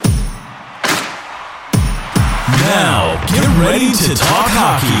Now, get ready to talk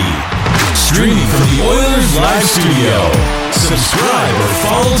hockey. Streaming from the Oilers Live Studio. Subscribe or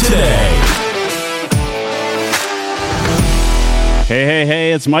follow today.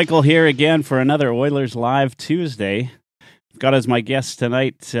 Hey, it's Michael here again for another Oilers Live Tuesday. I've got as my guest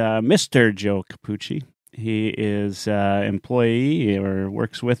tonight Mr. Joe Capucci. He is an employee or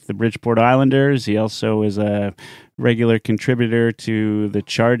works with the Bridgeport Islanders. He also is a regular contributor to the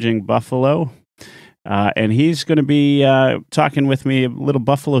Charging Buffalo. And he's going to be talking with me a little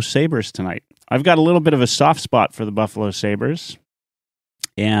Buffalo Sabres tonight. I've got a little bit of a soft spot for the Buffalo Sabres.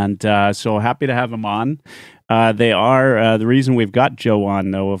 And so happy to have him on. They are the reason we've got Joe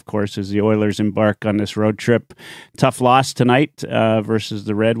on, though, of course, is the Oilers embark on this road trip. Tough loss tonight versus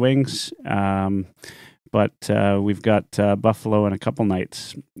the Red Wings. But we've got Buffalo in a couple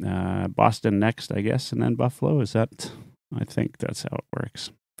nights. Boston next, I guess, and then Buffalo. I think that's how it works.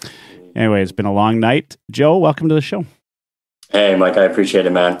 Anyway, it's been a long night. Joe, welcome to the show. Hey, Mike, I appreciate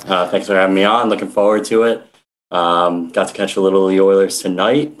it, man. Thanks for having me on. Looking forward to it. Got to catch a little of the Oilers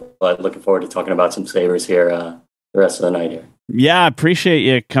tonight, but looking forward to talking about some Sabres here the rest of the night here. Yeah, appreciate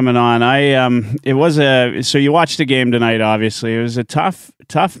you coming on. So you watched the game tonight, obviously. It was a tough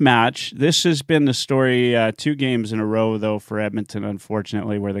match. This has been the story 2 games in a row, though, for Edmonton,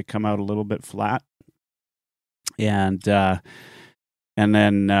 unfortunately, where they come out a little bit flat. And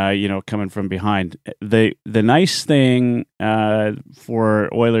then, coming from behind. The nice thing for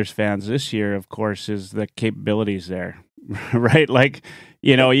Oilers fans this year, of course, is the capabilities there, right? Like,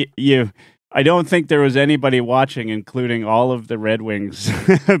 I don't think there was anybody watching, including all of the Red Wings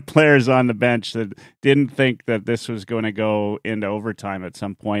players on the bench, that didn't think that this was going to go into overtime at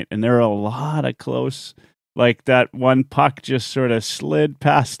some point. And there are a lot of close, like that one puck just sort of slid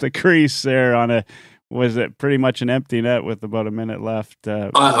past the crease there was it pretty much an empty net with about a minute left?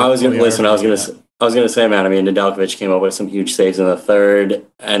 I was going to say, man. I mean, Nedeljkovic came up with some huge saves in the third,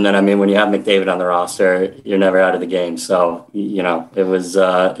 and then when you have McDavid on the roster, you're never out of the game. So it was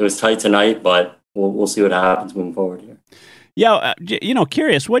tight tonight, but we'll see what happens moving forward here. Yeah,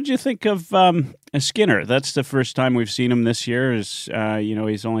 curious. What did you think of Skinner? That's the first time we've seen him this year. He's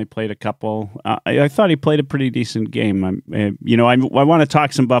only played a couple. I thought he played a pretty decent game. I want to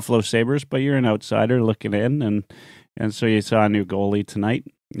talk some Buffalo Sabres, but you're an outsider looking in, and so you saw a new goalie tonight.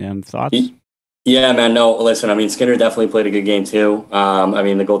 And thoughts? Yeah, man. No, listen. Skinner definitely played a good game too.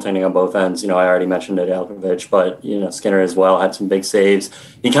 The goaltending on both ends. I already mentioned Nedeljkovic, but Skinner as well had some big saves.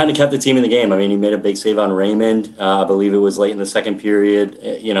 He kind of kept the team in the game. He made a big save on Raymond. I believe it was late in the second period.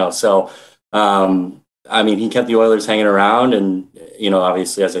 So he kept the Oilers hanging around, and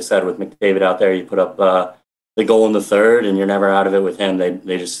obviously, as I said, with McDavid out there, he put up the goal in the third, and you're never out of it with him.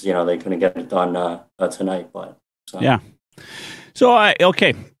 They just they couldn't get it done tonight, but yeah. So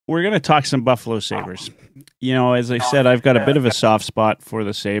okay. We're going to talk some Buffalo Sabres. As I said, I've got a bit of a soft spot for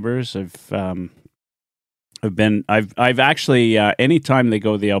the Sabres. I've actually anytime they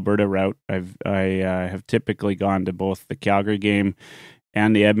go the Alberta route, I have typically gone to both the Calgary game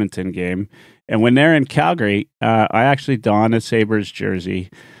and the Edmonton game. And when they're in Calgary, I actually don a Sabres jersey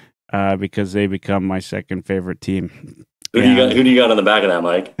because they become my second favorite team. Who do you got on the back of that,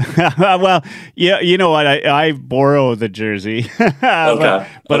 Mike? Well, yeah, you know what? I borrow the jersey, okay.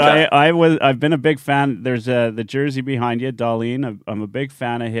 but I've been a big fan. There's the jersey behind you, Dahlin. I'm a big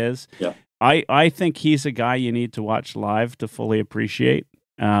fan of his. Yeah. I think he's a guy you need to watch live to fully appreciate.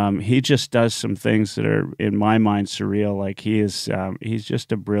 He just does some things that are, in my mind, surreal. Like he's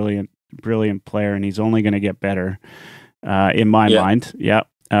just a brilliant player, and he's only going to get better. In my mind, yeah.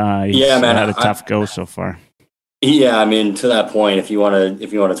 He's had a tough go so far. Yeah, to that point, if you want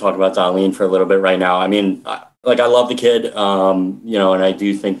to talk about Dahlin for a little bit right now, I love the kid, and I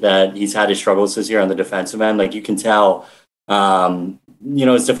do think that he's had his struggles this year on the defensive end. Like you can tell,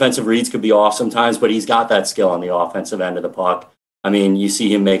 his defensive reads could be off sometimes, but he's got that skill on the offensive end of the puck. You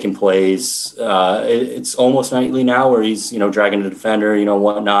see him making plays. It's almost nightly now where he's, dragging the defender,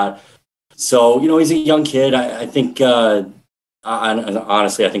 whatnot. So, he's a young kid. I think.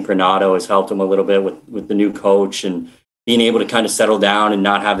 Honestly, I think Granato has helped him a little bit with the new coach and being able to kind of settle down and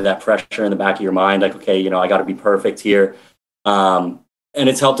not have that pressure in the back of your mind. Like, okay, I got to be perfect here. And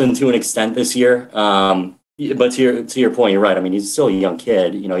it's helped him to an extent this year. But to your point, you're right. He's still a young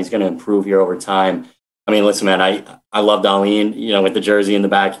kid. He's going to improve here over time. Listen, man, I love Dahlin, with the jersey in the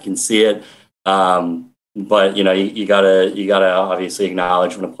back, you can see it. But you gotta obviously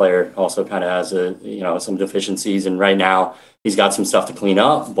acknowledge when a player also kind of has some deficiencies. And right now, He's got some stuff to clean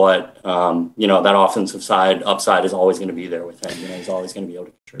up, but that offensive upside is always going to be there with him. He's always going to be able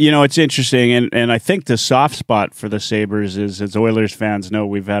to contribute. It's interesting, and I think the soft spot for the Sabres is, as Oilers fans know,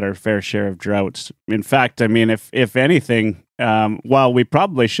 we've had our fair share of droughts. In fact, I mean, if anything, while we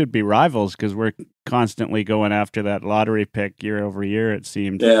probably should be rivals because we're constantly going after that lottery pick year over year, it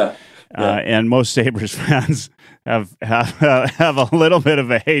seemed. Yeah. And most Sabres fans have a little bit of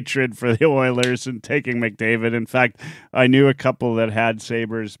a hatred for the Oilers and taking McDavid. In fact, I knew a couple that had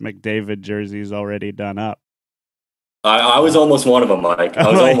Sabres McDavid jerseys already done up. I was almost one of them, Mike. I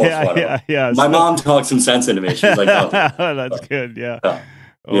was almost one of them. Yeah. My mom talked some sense into me. She's like, "Oh, that's good." Yeah.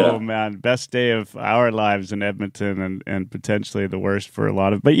 Oh man, best day of our lives in Edmonton, and potentially the worst for a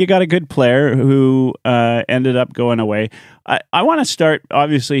lot of. But you got a good player who ended up going away. I want to start.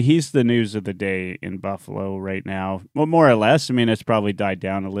 Obviously, he's the news of the day in Buffalo right now. Well, more or less. I mean, it's probably died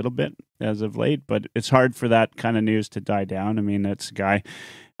down a little bit as of late, but it's hard for that kind of news to die down. I mean, that's a guy.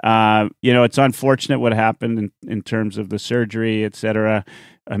 It's unfortunate what happened in terms of the surgery, etc.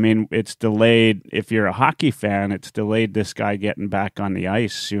 I mean, it's delayed. If you're a hockey fan, it's delayed this guy getting back on the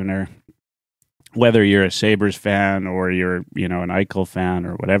ice sooner, whether you're a Sabres fan or you're, an Eichel fan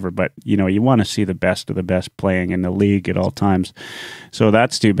or whatever. But, you want to see the best of the best playing in the league at all times. So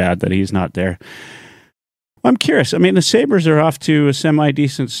that's too bad that he's not there. I'm curious. I mean, the Sabres are off to a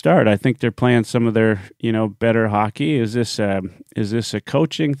semi-decent start. I think they're playing some of their, better hockey. Is this a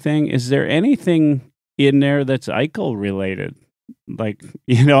coaching thing? Is there anything in there that's Eichel related? Like,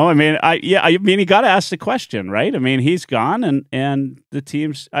 you got to ask the question, right? I mean, he's gone and the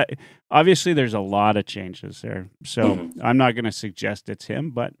team's obviously there's a lot of changes there. So I'm not going to suggest it's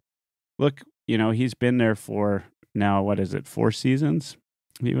him, but look, he's been there for now, what is it? 4 seasons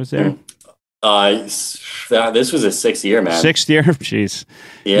he was there. This was his 6th year, man. 6th year, jeez.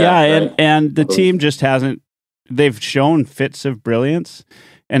 Yeah, right. and the team just hasn't. They've shown fits of brilliance,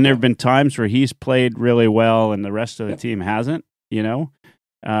 and there have been times where he's played really well, and the rest of the team hasn't.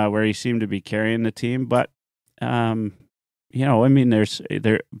 Where he seemed to be carrying the team, but I mean,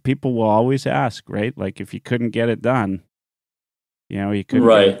 there people will always ask, right? Like if you couldn't get it done, he couldn't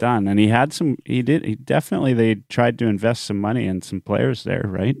get it done, and they tried to invest some money in some players there,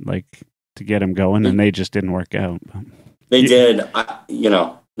 right? Like to get him going, and they just didn't work out. They did,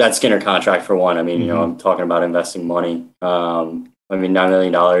 that Skinner contract for one. I mean, I'm talking about investing money. $9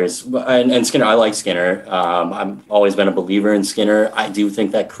 million. And Skinner, I like Skinner. I've always been a believer in Skinner. I do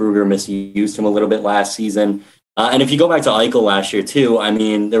think that Kruger misused him a little bit last season. And if you go back to Eichel last year too, I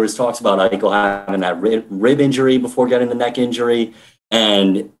mean, there was talks about Eichel having that rib injury before getting the neck injury.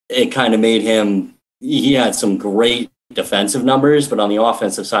 And it kind of made him, he had some great defensive numbers, but on the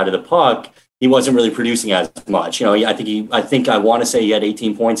offensive side of the puck, he wasn't really producing as much. I want to say he had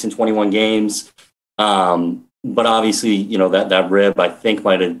 18 points in 21 games. But obviously, that rib, I think,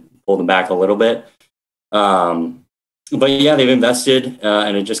 might have pulled him back a little bit. But yeah, they've invested,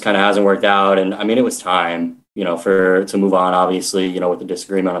 and it just kind of hasn't worked out. And I mean, it was time, to move on, obviously, with the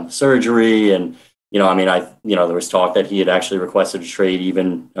disagreement on the surgery. And, there was talk that he had actually requested a trade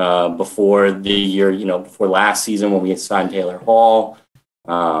even before the year, before last season when we had signed Taylor Hall.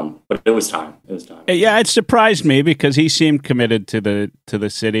 But it was time. Yeah, it surprised me because he seemed committed to the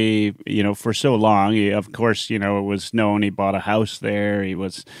city, for so long. Of course, it was known he bought a house there. He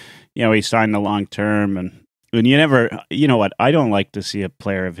was, he signed the long term, and you never, what? I don't like to see a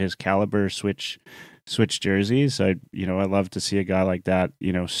player of his caliber switch jerseys. I love to see a guy like that,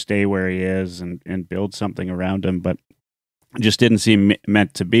 stay where he is and build something around him. But it just didn't seem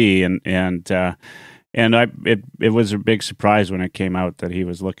meant to be, and it was a big surprise when it came out that he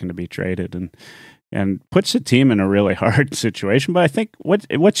was looking to be traded, and puts the team in a really hard situation. But I think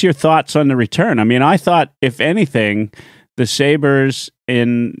what's your thoughts on the return? I mean, I thought if anything, the Sabres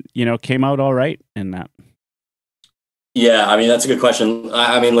came out all right in that. Yeah, I mean that's a good question.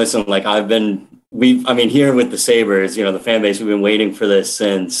 I mean, listen, like here with the Sabres, the fan base, we've been waiting for this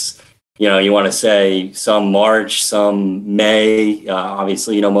since. You want to say some March, some May.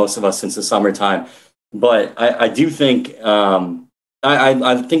 Obviously, most of us since the summertime. But I do think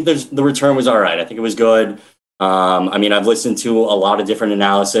I think the return was all right. I think it was good. I've listened to a lot of different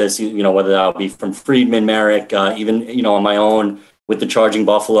analysis, whether that be from Friedman, Merrick, even, on my own with the Charging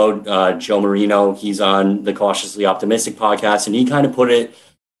Buffalo, Joe Marino. He's on the Cautiously Optimistic podcast, and he kind of put it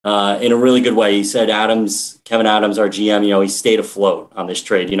in a really good way. He said Kevin Adams, our GM, he stayed afloat on this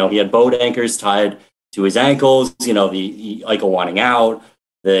trade. He had boat anchors tied to his ankles, the Eichel wanting out.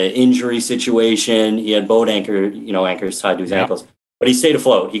 The injury situation, he had boat anchors tied to his ankles, but he stayed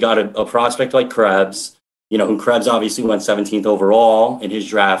afloat. He got a prospect like Krebs. who Krebs obviously went 17th overall in his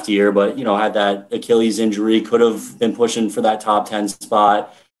draft year, but, had that Achilles injury, could have been pushing for that top 10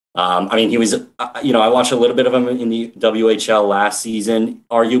 spot. He was, I watched a little bit of him in the WHL last season,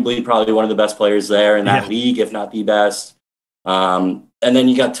 arguably probably one of the best players there in that league, if not the best. And then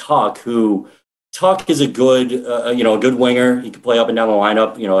you got Tuck is a good, a good winger. He can play up and down the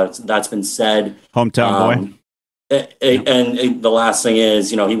lineup. That's been said. Hometown boy. And the last thing is,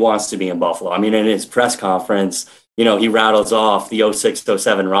 he wants to be in Buffalo. In his press conference, he rattles off the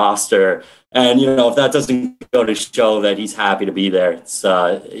 06-07 roster. And, if that doesn't go to show that he's happy to be there, it's,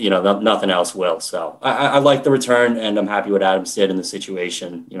 nothing else will. So I like the return, and I'm happy what Adams did in the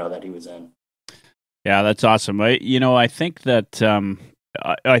situation, that he was in. Yeah, that's awesome. I think that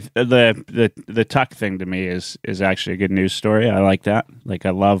the Tuck thing to me is actually a good news story. I like that. Like, I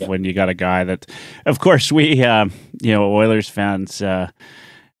love when you got a guy that, of course, we Oilers fans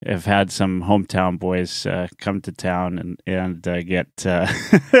have had some hometown boys come to town and get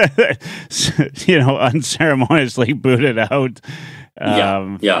unceremoniously booted out.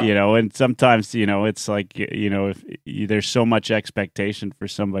 And sometimes it's like there's so much expectation for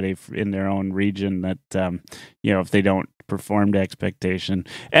somebody in their own region that if they don't perform to expectation,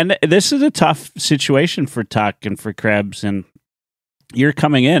 and this is a tough situation for Tuck and for Krebs, and you're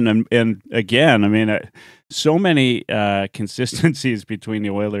coming in and again, so many consistencies between the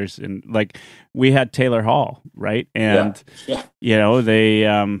Oilers, and like we had Taylor Hall, right? And they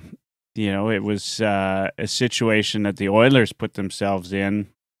it was a situation that the Oilers put themselves in,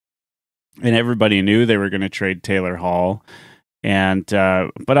 and everybody knew they were going to trade Taylor Hall. And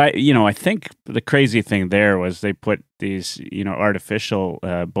but I think the crazy thing there was they put these artificial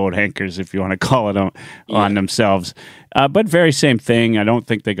boat anchors, if you want to call it, on themselves. But very same thing. I don't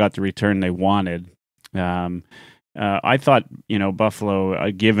think they got the return they wanted. I thought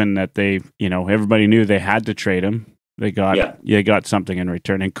Buffalo, given that they everybody knew they had to trade him, they got something in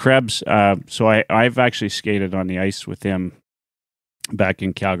return. And Krebs, so I've actually skated on the ice with him back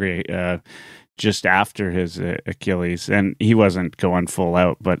in Calgary. Just after his Achilles, and he wasn't going full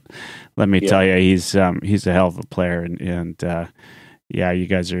out, but let me tell you, he's a hell of a player, and you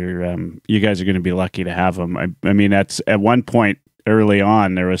guys are going to be lucky to have him. That's at one point early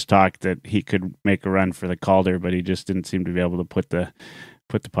on there was talk that he could make a run for the Calder, but he just didn't seem to be able to put the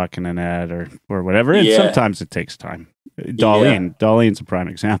puck in the net or whatever. And sometimes it takes time. Darlene's a prime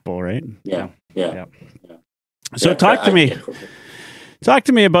example, right? Yeah. So talk to me. Talk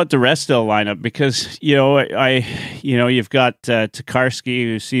to me about the rest of the lineup, because you've got Tokarski,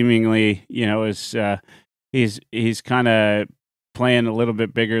 who seemingly is he's kind of playing a little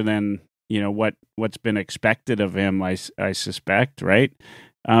bit bigger than what's been expected of him. I suspect, right?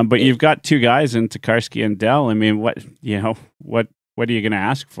 But you've got two guys in Tokarski and Dell. What are you going to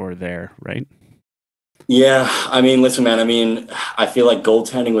ask for there, right? Yeah, listen, man, I feel like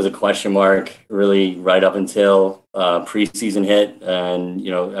goaltending was a question mark really right up until preseason hit. And,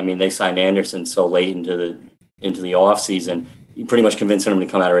 they signed Anderson so late into the off season. You pretty much convincing him to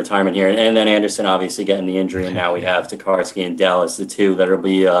come out of retirement here. And then Anderson obviously getting the injury. And now we have Tokarski and Dell as the two that will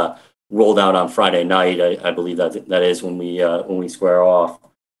be rolled out on Friday night. I believe that is when we square off.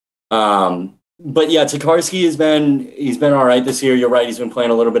 But yeah, Tokarski he's been all right this year. You're right. He's been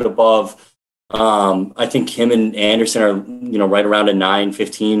playing a little bit above. I think him and Anderson are, right around a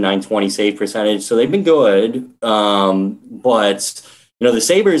 915, 920 save percentage. So they've been good. But, the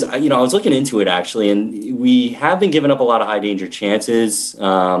Sabres, I was looking into it actually, and we have been giving up a lot of high danger chances.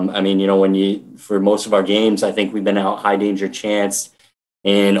 For most of our games, I think we've been out high danger chance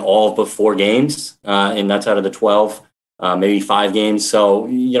in all but 4 games. And that's out of the 12, maybe 5 games. So,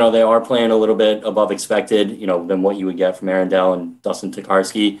 they are playing a little bit above expected, than what you would get from Aaron Dell and Dustin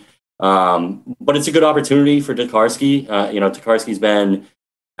Tokarski. But it's a good opportunity for Tokarski. Tokarski's been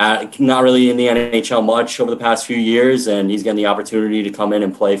not really in the NHL much over the past few years, and he's getting the opportunity to come in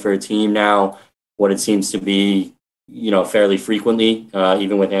and play for a team now, what it seems to be, fairly frequently,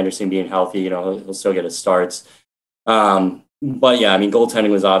 even with Anderson being healthy, he'll still get his starts. But yeah, goaltending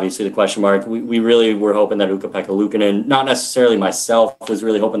was obviously the question mark. We really were hoping that Ukko-Pekka Luukkonen, not necessarily myself, was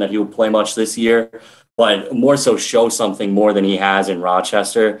really hoping that he would play much this year, but more so show something more than he has in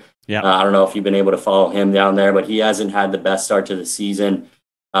Rochester. Yeah, I don't know if you've been able to follow him down there, but he hasn't had the best start to the season.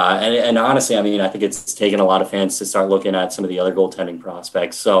 And honestly, I think it's taken a lot of fans to start looking at some of the other goaltending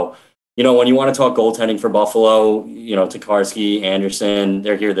prospects. So, when you want to talk goaltending for Buffalo, Tokarski, Anderson,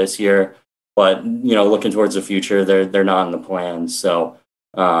 they're here this year, but looking towards the future, they're not in the plans. So,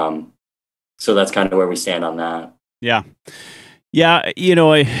 so that's kind of where we stand on that. Yeah. Yeah,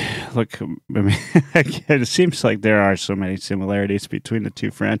 look. I mean, it seems like there are so many similarities between the two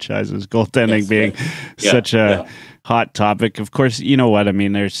franchises. Goaltending being such a hot topic. Of course, you know what I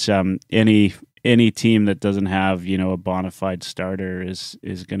mean. There's any team that doesn't have a bona fide starter is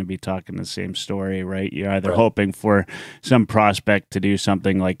going to be talking the same story, right? You're either hoping for some prospect to do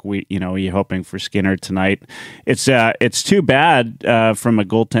something like you're hoping for Skinner tonight. It's too bad from a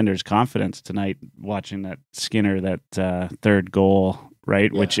goaltender's confidence tonight watching that Skinner that third goal,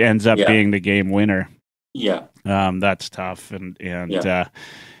 right, which ends up being the game winner. Yeah, that's tough, and I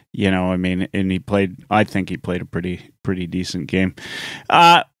mean, and I think he played a pretty decent game.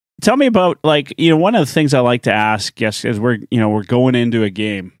 Tell me about one of the things I like to ask guests as we're going into a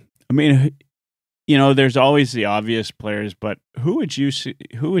game. I mean, there's always the obvious players, but who would you say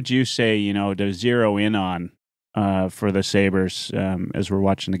to zero in on for the Sabres as we're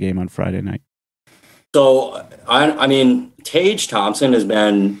watching the game on Friday night? So I mean, Tage Thompson has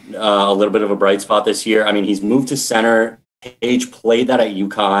been a little bit of a bright spot this year. I mean, he's moved to center. Tage played that at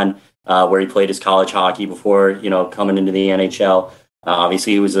UConn, where he played his college hockey before coming into the NHL.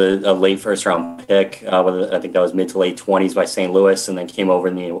 Obviously, he was a late first-round pick. I think that was mid to late 20s by St. Louis, and then came over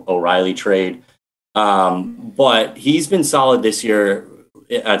in the O'Reilly trade. But he's been solid this year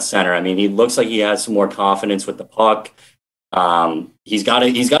at center. I mean, he looks like he has some more confidence with the puck. He's got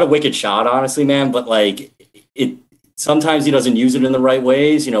a wicked shot, honestly, man. But sometimes he doesn't use it in the right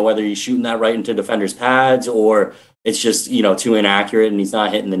ways. Whether he's shooting that right into defenders' pads or it's just too inaccurate and he's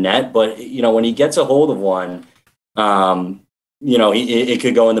not hitting the net. But when he gets a hold of one. It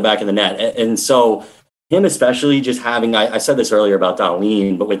could go in the back of the net. And so him especially just having, I said this earlier about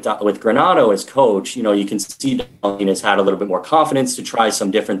Dahlin, but with Granato as coach, you can see Dahlin has had a little bit more confidence to try some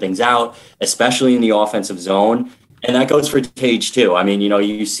different things out, especially in the offensive zone. And that goes for Tage too. I mean,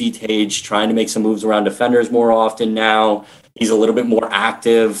 you see Tage trying to make some moves around defenders more often now. He's a little bit more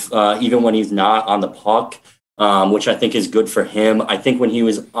active, even when he's not on the puck, which I think is good for him. I think when he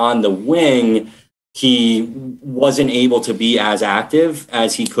was on the wing, he wasn't able to be as active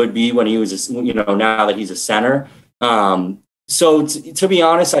as he could be when he was, now that he's a center. So to be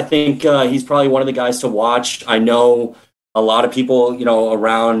honest, I think he's probably one of the guys to watch. I know a lot of people,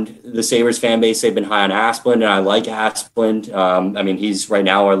 around the Sabres fan base, they've been high on Asplund, and I like Asplund. I mean, he's right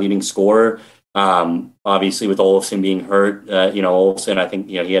now our leading scorer. Obviously, with Olofsson being hurt, Olofsson, I think,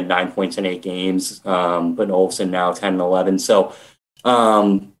 he had 9 points in 8 games, but Olofsson now 10 and 11. So,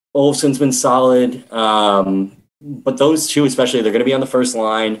 Olofsson's been solid, but those two especially, they're going to be on the first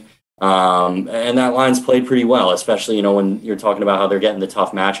line, and that line's played pretty well, especially when you're talking about how they're getting the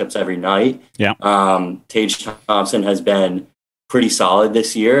tough matchups every night. Yeah, Tage Thompson has been pretty solid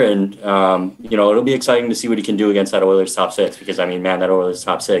this year, and it'll be exciting to see what he can do against that Oilers top six, because I mean, man, that Oilers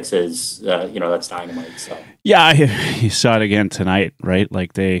top six is that's dynamite. So yeah, you saw it again tonight, right?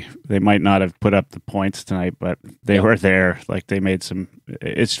 Like they might not have put up the points tonight, but they were there. Like they made some.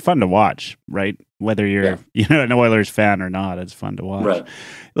 It's fun to watch, right? Whether you're an Oilers fan or not, it's fun to watch. Right.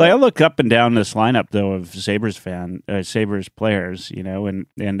 Like I look up and down this lineup though of Sabres players, and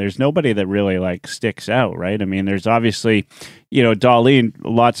there's nobody that really sticks out, right? I mean, there's obviously, Dahlin,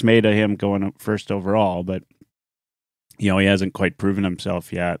 lots made of him going first overall, but he hasn't quite proven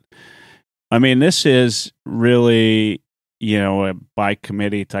himself yet. I mean, this is really, a by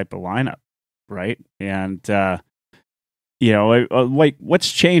committee type of lineup, right? And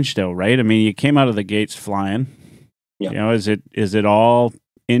what's changed though, right? I mean, you came out of the gates flying. Yeah. Is it all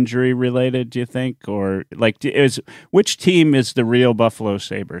injury related, do you think? Or which team is the real Buffalo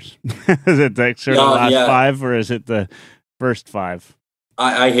Sabres? Is it the sort of last five, or is it the first five?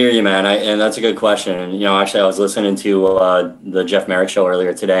 I hear you, man. And that's a good question. And, actually I was listening to the Jeff Merrick show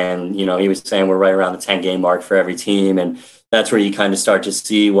earlier today, and, he was saying we're right around the 10-game mark for every team. And that's where you kind of start to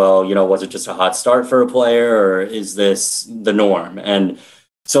see, well, was it just a hot start for a player, or is this the norm? And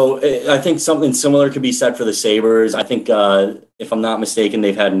so I think something similar could be said for the Sabres. I think, if I'm not mistaken,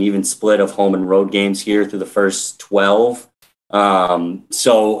 they've had an even split of home and road games here through the first 12.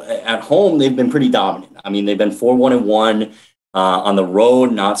 So at home, they've been pretty dominant. I mean, they've been 4-1-1. On the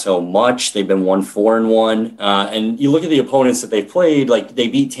road, not so much. They've been 1-4-1. And you look at the opponents that they've played, they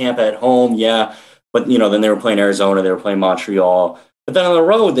beat Tampa at home, yeah. But, then they were playing Arizona, they were playing Montreal. But then on the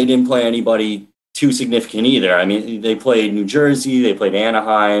road, they didn't play anybody too significant either. I mean, they played New Jersey, they played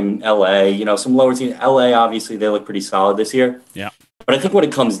Anaheim, LA, some lower teams. LA, obviously, they look pretty solid this year. Yeah. But I think what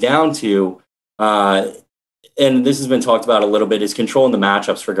it comes down to, and this has been talked about a little bit, is controlling the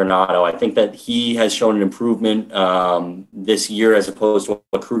matchups for Granato. I think that he has shown an improvement this year as opposed to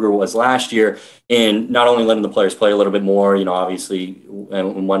what Kruger was last year, in not only letting the players play a little bit more, obviously,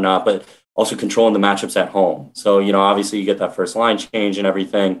 and whatnot, but also controlling the matchups at home. So, obviously you get that first line change and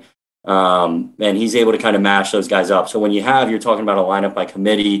everything. And he's able to kind of match those guys up. So when you're talking about a lineup by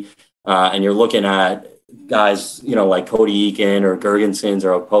committee, and you're looking at guys, like Cody Eakin or Gergensons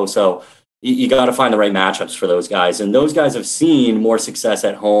or Okposo, you got to find the right matchups for those guys. And those guys have seen more success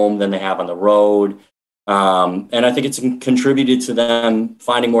at home than they have on the road. And I think it's contributed to them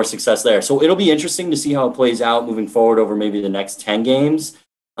finding more success there. So it'll be interesting to see how it plays out moving forward over maybe the next 10 games.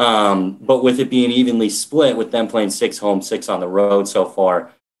 But with it being evenly split, with them playing 6 home, 6 on the road so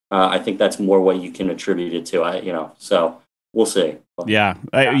far, I think that's more what you can attribute it to. So we'll see. Yeah.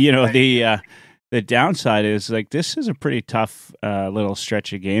 The downside is, like, this is a pretty tough little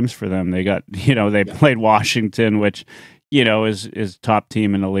stretch of games for them. They got, they played Washington, which, is top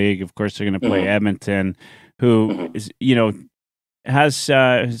team in the league. Of course, they're going to play Edmonton, who is, has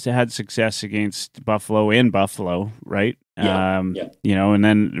had success against Buffalo in Buffalo, right? And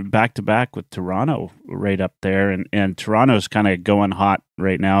then back to back with Toronto right up there, and Toronto's kind of going hot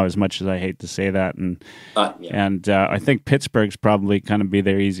right now, as much as I hate to say that. And I think Pittsburgh's probably kind of be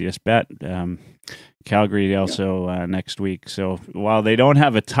their easiest bet. Calgary also next week. So while they don't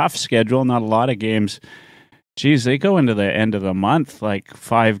have a tough schedule, not a lot of games, geez, they go into the end of the month like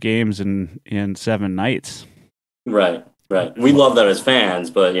 5 games in 7 nights. Right. We love that as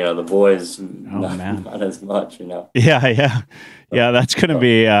fans, but the boys, not as much. Yeah. That's gonna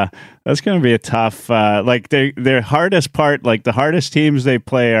be a tough. Like their hardest part, like the hardest teams they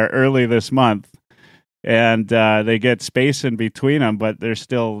play are early this month, and they get space in between them, but they're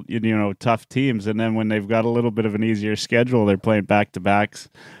still tough teams. And then when they've got a little bit of an easier schedule, they're playing back to backs.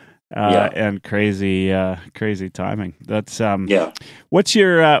 And crazy timing. That's What's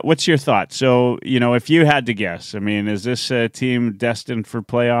your thought? So, if you had to guess, I mean, is this a team destined for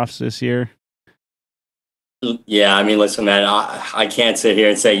playoffs this year? Yeah, I mean, listen, man, I can't sit here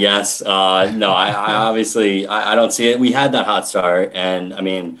and say yes. No, I obviously I don't see it. We had that hot start, and I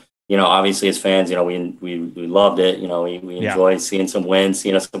mean, obviously as fans, we loved it. We enjoy seeing some wins,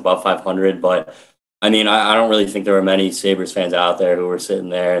 seeing us above 500, but I mean, I don't really think there were many Sabres fans out there who were sitting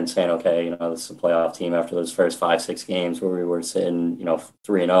there and saying, okay, this is a playoff team after those first 5-6 games where we were sitting,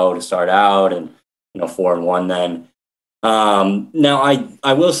 3-0 to start out and, 4-1 then. Now,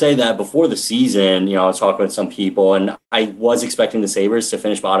 I will say that before the season, I was talking with some people, and I was expecting the Sabres to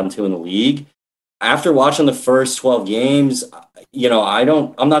finish bottom 2 in the league. After watching the first 12 games,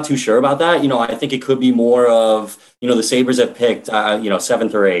 I'm not too sure about that. I think it could be more of, the Sabres have picked,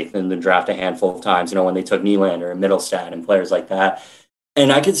 7th or 8th in the draft a handful of times, when they took Nylander and Middlestat and players like that.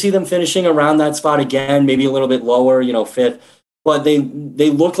 And I could see them finishing around that spot again, maybe a little bit lower, 5th. But they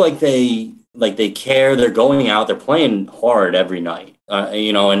look like they care. They're going out. They're playing hard every night.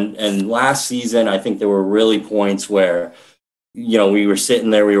 And last season, I think there were really points where, we were sitting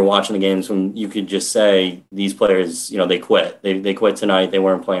there, we were watching the games when you could just say these players, they quit. They quit tonight. They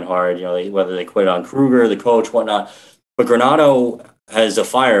weren't playing hard, whether they quit on Kruger, the coach, whatnot. But Granato has a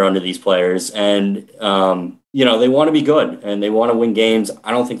fire under these players, and, they want to be good and they want to win games.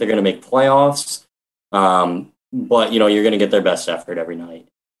 I don't think they're going to make playoffs, but, you're going to get their best effort every night.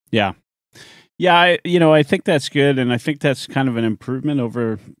 Yeah. Yeah, I think that's good, and I think that's kind of an improvement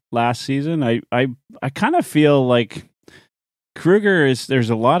over last season. I kind of feel like Kruger there's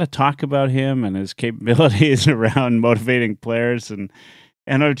a lot of talk about him and his capabilities around motivating players, and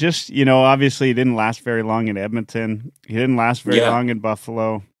I just, obviously he didn't last very long in Edmonton. He didn't last very long in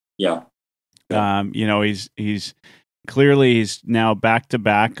Buffalo. Yeah. He's clearly he's now back to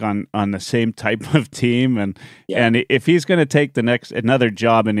back on the same type of team, and if he's going to take another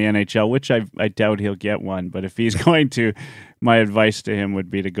job in the NHL, which I doubt he'll get one, but if he's going to, my advice to him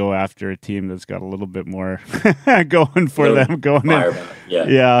would be to go after a team that's got a little bit more going for them. Going in.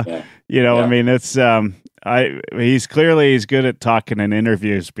 I mean, it's he's good at talking in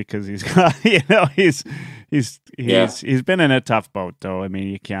interviews because he's got he's been in a tough boat though. I mean,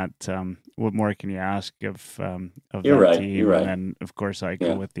 you can't. What more can you ask of that team? You're right. And of course, I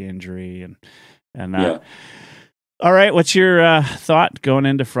go with the injury and that. All right, what's your thought going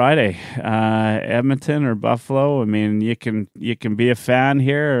into Friday? Edmonton or Buffalo? I mean, you can be a fan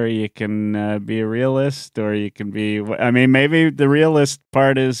here, or you can be a realist, or you can be. I mean, maybe the realist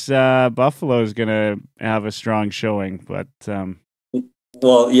part is Buffalo is going to have a strong showing, but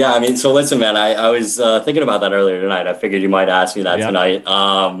Well, yeah, I mean, so listen, man, I was thinking about that earlier tonight. I figured you might ask me that Yeah. tonight.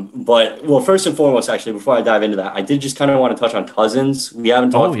 But, well, first and foremost, actually, before I dive into that, I did just kind of want to touch on Cousins. We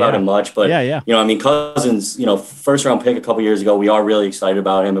haven't talked about him much, but, Yeah. I mean, Cousins, first round pick a couple years ago, we are really excited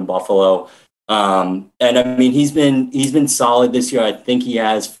about him in Buffalo. And I mean, he's been solid this year. I think he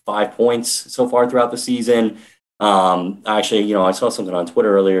has 5 points so far throughout the season. Actually, I saw something on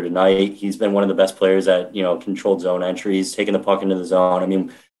Twitter earlier tonight. He's been one of the best players at, controlled zone entries, taking the puck into the zone. I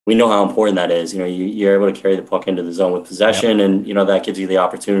mean, we know how important that is. You're able to carry the puck into the zone with possession, and, that gives you the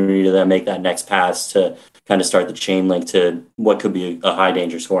opportunity to then make that next pass to kind of start the chain link to what could be a high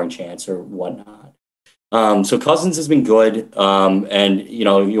danger scoring chance or whatnot. So Cousins has been good. And, if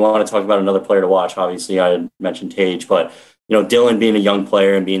you want to talk about another player to watch, obviously I mentioned Tage, but, Dylan being a young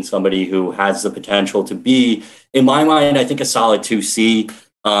player and being somebody who has the potential to be, in my mind, I think a solid 2C.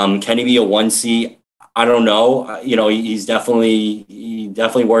 Can he be a 1C? I don't know. He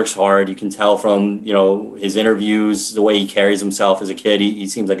definitely works hard. You can tell from, his interviews, the way he carries himself as a kid. He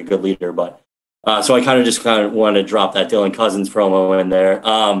seems like a good leader, but so I kind of want to drop that Dylan Cousins promo in there.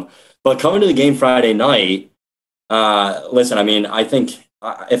 But coming to the game Friday night, listen, I mean, I think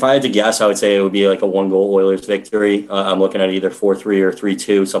if I had to guess, I would say it would be like a 1-goal Oilers victory. I'm looking at either 4-3 or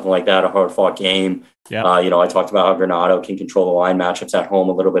 3-2, something like that, a hard-fought game. Yeah. I talked about how Granato can control the line matchups at home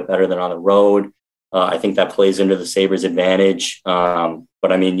a little bit better than on the road. I think that plays into the Sabres' advantage.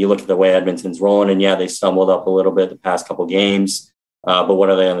 But, I mean, you look at the way Edmonton's rolling, and, yeah, they stumbled up a little bit the past couple games. But what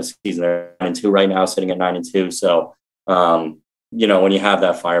are they on the season? They're 9-2 right now, sitting at 9-2. So, when you have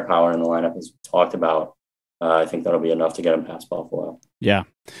that firepower in the lineup, as we talked about, I think that'll be enough to get them past Buffalo. Yeah.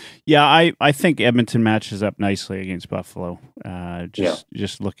 I think Edmonton matches up nicely against Buffalo.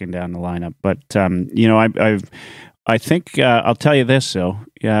 Just looking down the lineup, but I think I'll tell you this though.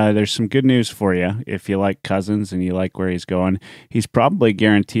 Yeah, there's some good news for you if you like Cousins and you like where he's going. He's probably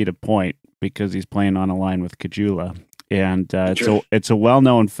guaranteed a point because he's playing on a line with Kajula. And it's a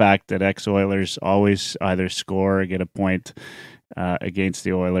well-known fact that ex-Oilers always either score or get a point against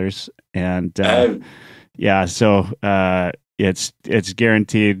the Oilers, and so it's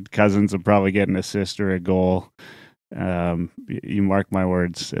guaranteed. Cousins will probably get an assist or a goal. You mark my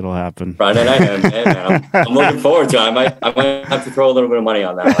words, it'll happen. Friday night, man. I'm looking forward to it. I might have to throw a little bit of money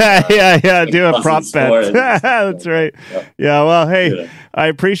on that. Yeah, do a prop bet. That's right. Yeah, well, hey, I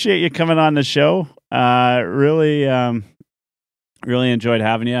appreciate you coming on the show. Really enjoyed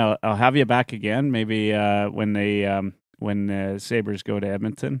having you. I'll have you back again, maybe when the Sabres go to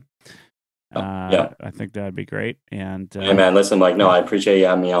Edmonton. I think that'd be great. And hey, man, listen, Mike. No, I appreciate you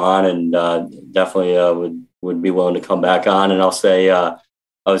having me on, and definitely would be willing to come back on. And I'll say, I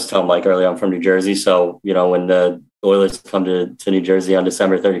was telling Mike earlier, I'm from New Jersey, so when the Oilers come to New Jersey on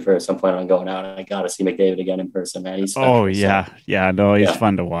December 31st, I'm planning on going out, and I got to see McDavid again in person, man. He's special, he's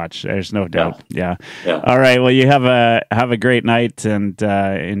fun to watch. There's no doubt. Yeah. All right. Well, you have a great night and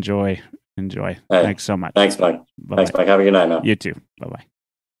enjoy. Hey, thanks so much. Thanks, Mike. Bye-bye. Thanks, Mike. Have a good night, man. You too. Bye-bye.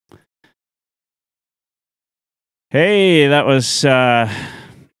 Hey, that was Joe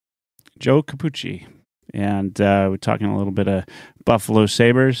Capucci, and we're talking a little bit of Buffalo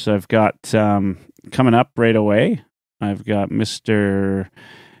Sabres. I've got coming up right away, I've got Mr.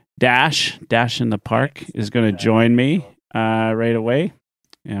 Dash in the Park is going to join me right away,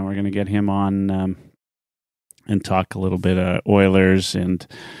 and we're going to get him on and talk a little bit of Oilers and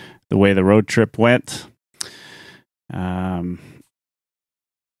the way the road trip went.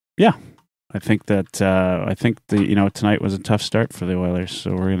 I think that tonight was a tough start for the Oilers.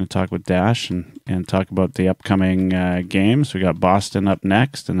 So we're going to talk with Dash and talk about the upcoming games. We got Boston up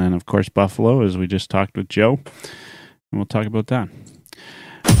next, and then of course Buffalo, as we just talked with Joe, and we'll talk about that.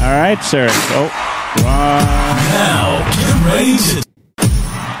 All right, sir. Now get ready to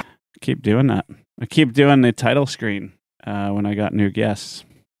keep doing that. I keep doing the title screen when I got new guests.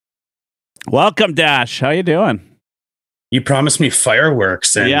 Welcome, Dash. How you doing? You promised me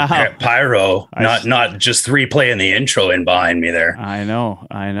fireworks and pyro, not just replaying the intro in behind me there. I know.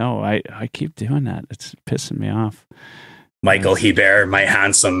 I keep doing that. It's pissing me off. Michael Hebert, my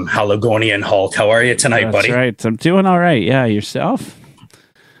handsome Haligonian Hulk. How are you tonight, buddy? That's right. I'm doing all right. Yeah, yourself?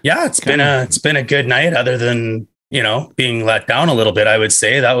 Yeah, it's been a good night. Other than being let down a little bit, I would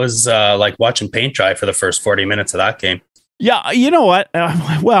say that was like watching paint dry for the first 40 minutes of that game. Yeah, you know what?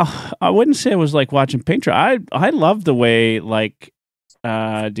 Well, I wouldn't say it was like watching paint dry. I love the way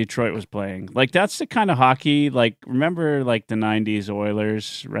Detroit was playing. Like that's the kind of hockey. Like remember like the '90s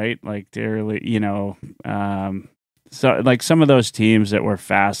Oilers, right? Like they're so like some of those teams that were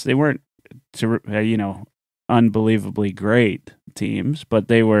fast. They weren't unbelievably great teams, but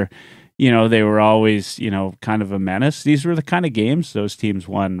they were they were always, kind of a menace. These were the kind of games those teams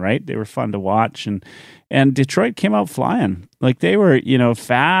won, right? They were fun to watch, and Detroit came out flying. Like they were,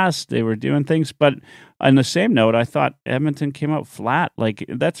 fast. They were doing things, but on the same note, I thought Edmonton came out flat. Like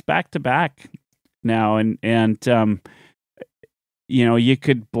that's back to back now, and you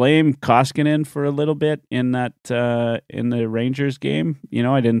could blame Koskinen for a little bit in that in the Rangers game.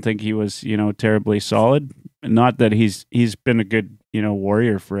 I didn't think he was terribly solid. Not that he's been a good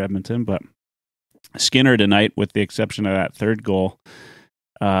warrior for Edmonton, but Skinner tonight, with the exception of that third goal,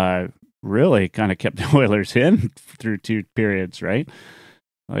 really kind of kept the Oilers in through two periods. Right,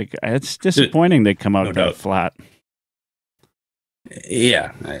 like it's disappointing they come out that flat.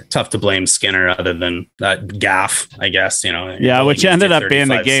 Yeah, tough to blame Skinner other than that gaff, I guess, Yeah, which ended up being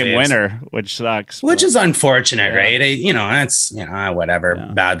the game winner, which sucks. Which is unfortunate, right? It's,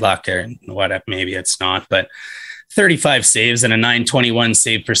 whatever, bad luck or whatever, maybe it's not, but 35 saves and a .921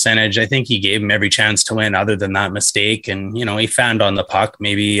 save percentage. I think he gave him every chance to win other than that mistake. And, he found on the puck.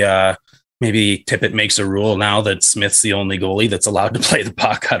 Maybe Tippett makes a rule now that Smith's the only goalie that's allowed to play the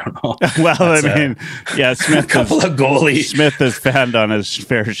puck. I don't know. Well, Smith, a couple of goalies. Smith has found on his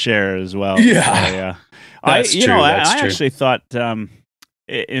fair share as well. Yeah, That's true. I actually thought,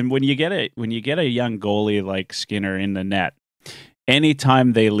 and when you get a young goalie like Skinner in the net,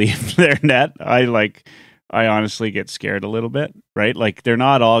 anytime they leave their net, I honestly get scared a little bit. Right, like they're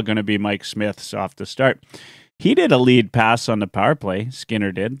not all going to be Mike Smiths off the start. He did a lead pass on the power play.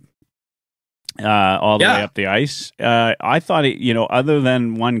 Skinner did. All the way up the ice. I thought he, other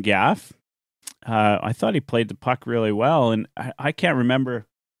than one gaff, I thought he played the puck really well. And I can't remember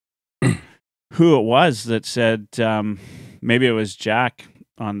who it was that said, maybe it was Jack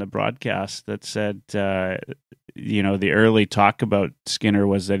on the broadcast that said, the early talk about Skinner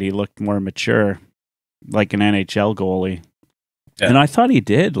was that he looked more mature, like an NHL goalie. Yeah. And I thought he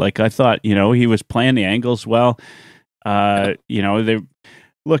did. Like, I thought, he was playing the angles well.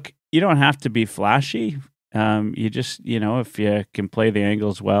 You don't have to be flashy. You just, if you can play the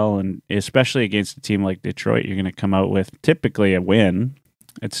angles well, and especially against a team like Detroit, you're going to come out with typically a win.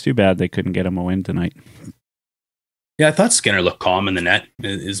 It's too bad they couldn't get him a win tonight. Yeah, I thought Skinner looked calm in the net.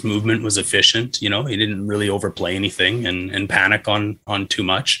 His movement was efficient. He didn't really overplay anything and panic on too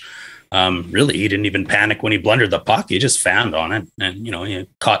much. Really, he didn't even panic when he blundered the puck. He just fanned on it, and he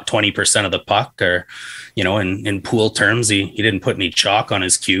caught 20% of the puck. Or, in pool terms, he didn't put any chalk on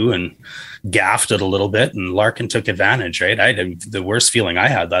his cue and gaffed it a little bit. And Larkin took advantage. Right, the worst feeling I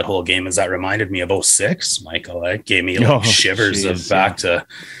had that whole game is that reminded me of 2006, Michael. That gave me shivers of back to.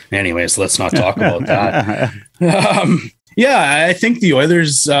 Anyways, let's not talk about that. Yeah, I think the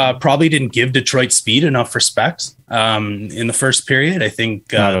Oilers probably didn't give Detroit speed enough respect in the first period. I think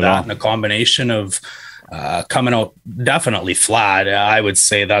that and a combination of coming out definitely flat, I would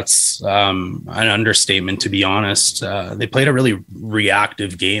say that's an understatement, to be honest. They played a really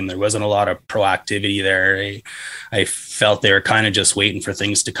reactive game. There wasn't a lot of proactivity there. I felt they were kind of just waiting for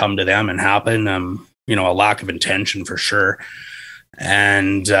things to come to them and happen. A lack of intention for sure.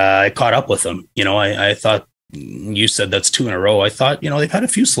 And I caught up with them. I thought, you said that's 2 in a row. I thought, they've had a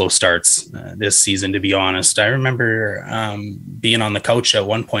few slow starts this season, to be honest. I remember being on the couch at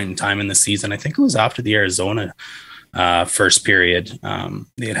one point in time in the season. I think it was after the Arizona first period.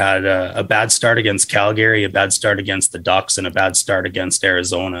 They had a bad start against Calgary, a bad start against the Ducks, and a bad start against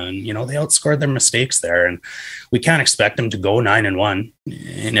Arizona. And, they outscored their mistakes there. And we can't expect them to go 9-1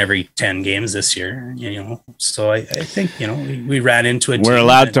 in every 10 games this year, So I think, we ran into it. We're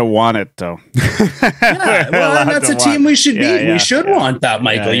allowed to want it, though. Yeah, well, that's a team we should beat. We should want that,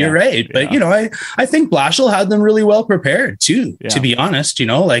 Michael. You're right. But, I think Blashill had them really well prepared, too, to be honest.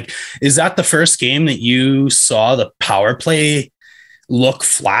 Is that the first game that you saw the power play look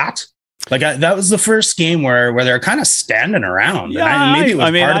flat? That was the first game where they're kind of standing around. Yeah, maybe it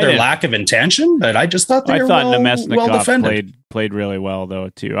was part of their lack of intention, but I just thought they were well defended. Played really well, though,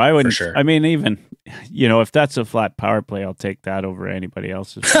 too. I wouldn't. For sure. I mean, even if that's a flat power play, I'll take that over anybody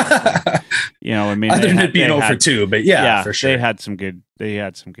else's. Other than it being 0 for 2, but yeah, for sure. They had some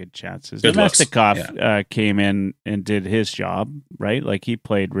good chances. Nemesnikov came in and did his job, right? Like he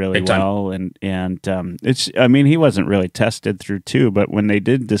played really well, and it's. I mean, he wasn't really tested through 2, but when they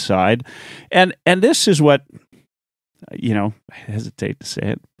did decide, and this is what I hesitate to say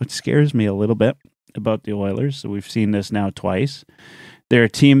it, but scares me a little bit about the Oilers. So we've seen this now twice. They're a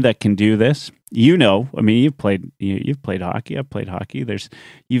team that can do this. I mean, you've played hockey. I've played hockey.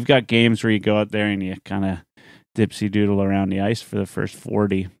 You've got games where you go out there and you kind of dipsy doodle around the ice for the first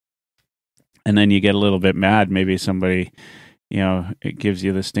 40, and then you get a little bit mad. Maybe somebody it gives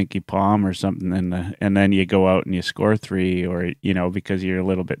you the stinky palm or something, and then you go out and you score 3, or because you're a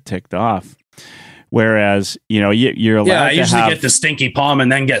little bit ticked off. Whereas, you're allowed to I usually get the stinky palm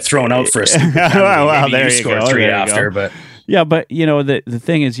and then get thrown out for a stupid penalty. Well, maybe there you you score go, 3 there you after, go. but yeah, but the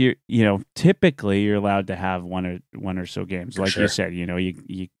thing is, typically you're allowed to have one or so games, like you said.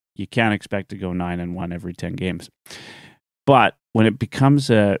 You can't expect to go 9-1 every 10 games. But when it becomes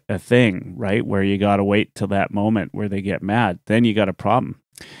a thing, right, where you got to wait till that moment where they get mad, then you got a problem.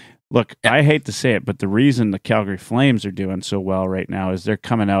 Look, I hate to say it, but the reason the Calgary Flames are doing so well right now is they're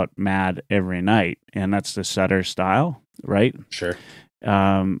coming out mad every night, and that's the Sutter style, right? Sure.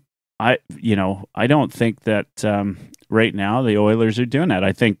 I don't think that right now the Oilers are doing that.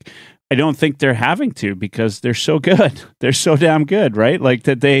 I don't think they're having to, because they're so good. They're so damn good, right? Like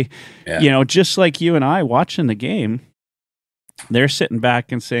that they, just like you and I watching the game, they're sitting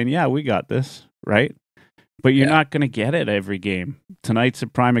back and saying, yeah, we got this, right? But you're not going to get it every game. Tonight's a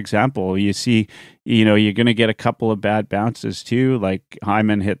prime example. You see, you're going to get a couple of bad bounces too. Like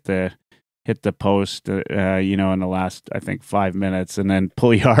Hyman hit the post, in the last, I think, 5 minutes, and then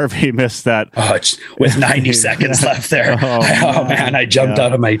Puljujarvi missed that. With 90 seconds left there. Oh man, I jumped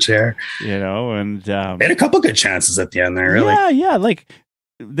out of my chair. And they had a couple good chances at the end there. Really, yeah. Like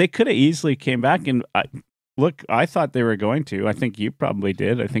they could have easily came back, and I thought they were going to. I think you probably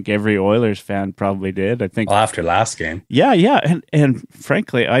did. I think every Oilers fan probably did. I think after last game. Yeah, and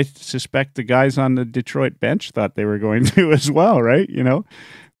frankly, I suspect the guys on the Detroit bench thought they were going to as well, right?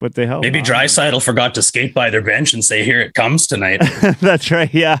 But they held. Maybe Draisaitl forgot to skate by their bench and say, "Here it comes tonight." That's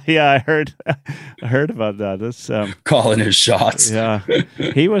right. Yeah. I heard about that. That's calling his shots. Yeah,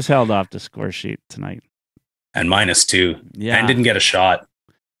 he was held off the score sheet tonight, and -2. Yeah, and didn't get a shot.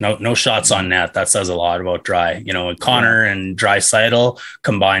 No shots on net. That says a lot about Dry. Connor and Draisaitl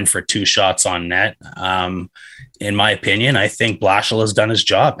combined for 2 shots on net. In my opinion, I think Blashill has done his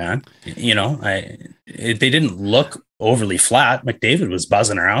job, man. They didn't look overly flat. McDavid was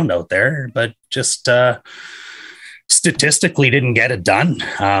buzzing around out there, but just statistically didn't get it done.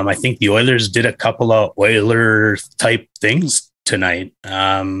 I think the Oilers did a couple of Oiler type things tonight.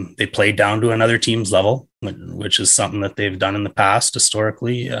 They played down to another team's level, which is something that they've done in the past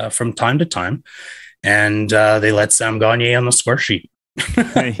historically from time to time. And they let Sam Gagner on the score sheet.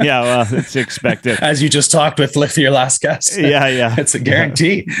 Yeah, well, it's expected. As you just talked with your last guest. Yeah. It's a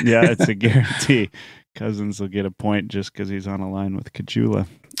guarantee. Yeah, it's a guarantee. Cousins will get a point just because he's on a line with Kachula.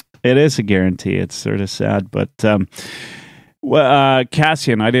 It is a guarantee. It's sort of sad, but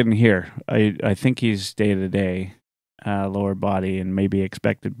Kassian, I didn't hear. I think he's day-to-day. Lower body, and maybe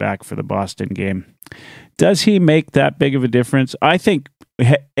expected back for the Boston game. Does he make that big of a difference? I think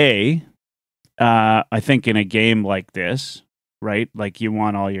I think in a game like this, right? Like you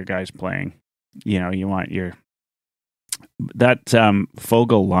want all your guys playing. You want that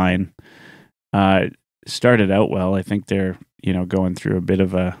Foegele line started out well. I think they're going through a bit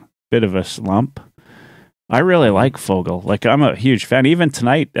of a slump. I really like Foegele. Like I'm a huge fan. Even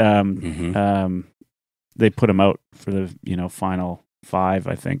tonight, they put him out for the final 5.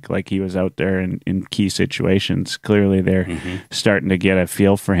 I think like he was out there in key situations. Clearly, they're starting to get a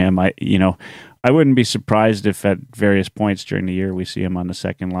feel for him. I wouldn't be surprised if at various points during the year we see him on the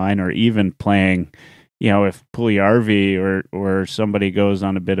second line, or even playing. If Puljujarvi or somebody goes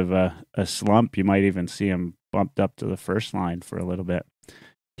on a bit of a slump, you might even see him bumped up to the first line for a little bit.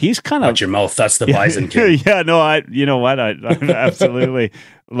 He's kind of watch your mouth. That's the Bison kid. Yeah, no, you know what? I absolutely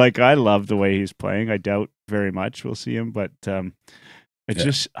I love the way he's playing. I doubt very much we'll see him, but I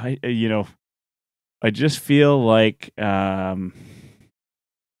just feel like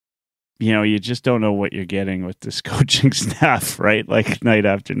you just don't know what you're getting with this coaching staff, right? Like night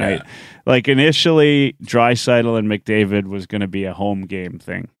after night. Yeah. Like initially, Draisaitl and McDavid was going to be a home game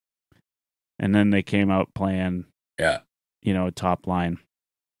thing, and then they came out playing, top line.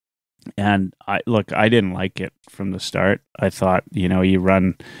 And I didn't like it from the start. I thought, you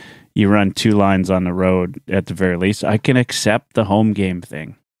run 2 lines on the road at the very least. I can accept the home game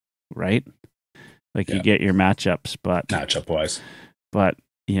thing, right? Like you get your matchups, but matchup wise, but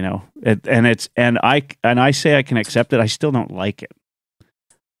I say I can accept it. I still don't like it.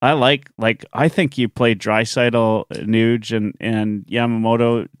 I think you play Draisaitl, Nuge, and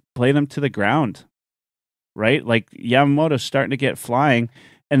Yamamoto, play them to the ground, right? Like Yamamoto's starting to get flying.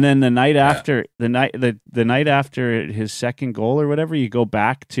 And then the night after the night after his second goal or whatever, you go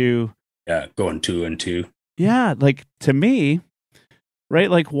back to going 2-2. Yeah, like to me, right?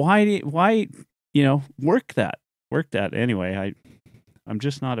 Like why work that anyway? I'm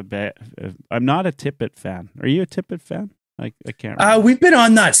just not I'm not a Tippett fan. Are you a Tippett fan? I can't remember. We've been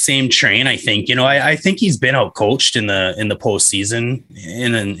on that same train. I think, I think he's been out coached in the postseason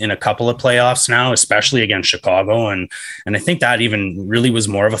in a couple of playoffs now, especially against Chicago. And I think that even really was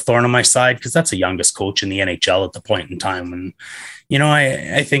more of a thorn on my side because that's the youngest coach in the NHL at the point in time. And,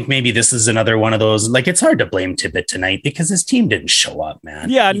 I think maybe this is another one of those, like, it's hard to blame Tippett tonight because his team didn't show up, man.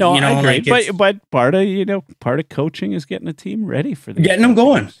 Yeah, no, I agree. But part of coaching is getting a team ready for this. Getting them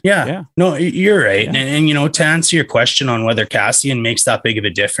going. Yeah. No, you're right. Yeah. And to answer your question on whether Kassian makes that big of a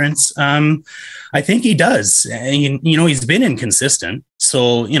difference, I think he does. And, he's been inconsistent.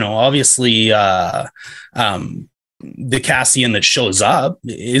 So, obviously, the Kassian that shows up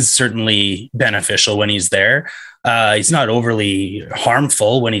is certainly beneficial when he's there. He's not overly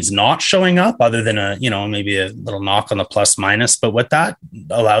harmful when he's not showing up, other than maybe a little knock on the plus minus. But what that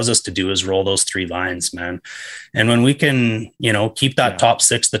allows us to do is roll those three lines, man. And when we can, keep that top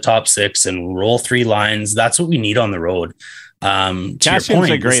six and roll three lines, that's what we need on the road.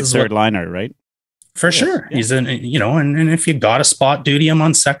 Kassian's a great third liner, right? For sure. Yeah. He's and if you got a spot duty him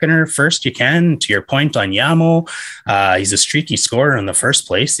on second or first, you can. To your point on Yamo, he's a streaky scorer in the first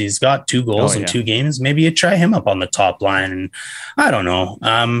place. He's got 2 goals in 2 games. Maybe you try him up on the top line. And I don't know.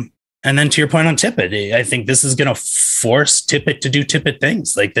 And then to your point on Tippett, I think this is going to force Tippett to do Tippett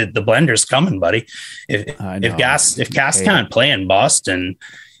things. Like the blender's coming, buddy. If Cass can't play in Boston,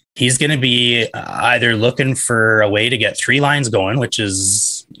 he's going to be either looking for a way to get 3 lines going, which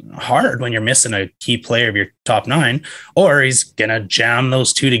is hard when you're missing a key player of your top 9, or he's going to jam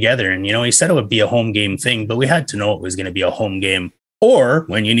those 2 together. And, he said it would be a home game thing, but we had to know it was going to be a home game or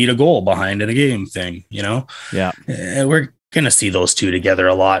when you need a goal behind in a game thing, Yeah. We're going to see those 2 together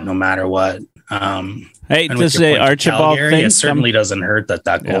a lot, no matter what. Hey, does the Archibald thing? It certainly doesn't hurt that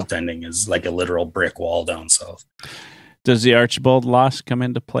goaltending is like a literal brick wall down south. Does the Archibald loss come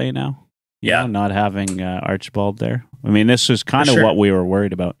into play now? Yeah, not having Archibald there. I mean, this was kind of what we were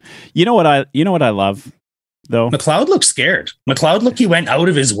worried about. You know what I love though. McLeod looked scared. He went out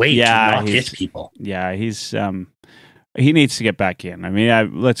of his way to not hit people. Yeah, he's he needs to get back in. I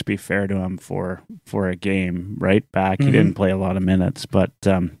mean, let's be fair to him for a game right back. Mm-hmm. He didn't play a lot of minutes, but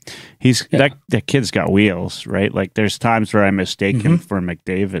that kid's got wheels, right? Like there's times where I mistake him for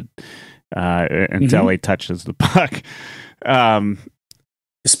McDavid. Until he touches the puck.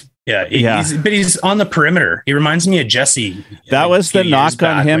 He's on the perimeter. He reminds me of Jesse. That was the knock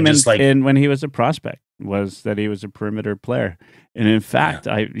on him when he was a prospect, was that he was a perimeter player. And in fact,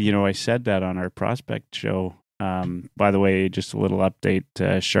 I said that on our prospect show. By the way, just a little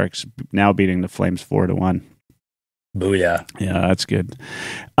update, Sharks now beating the Flames 4-1. Booyah. Yeah, that's good.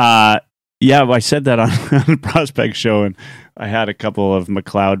 I said that on the prospect show, and I had a couple of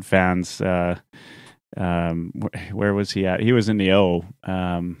McLeod fans. Where was he at? He was in the O.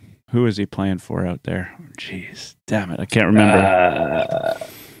 Who was he playing for out there? Jeez, damn it, I can't remember.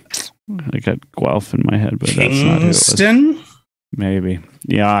 I got Guelph in my head, but that's not who it was. Kingston? Maybe.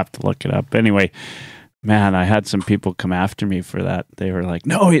 Yeah, I'll have to look it up. Anyway, man, I had some people come after me for that. They were like,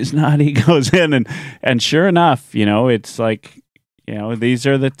 "No, he's not." He goes in, and sure enough, it's like. These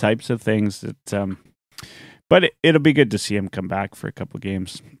are the types of things that, but it'll be good to see him come back for a couple of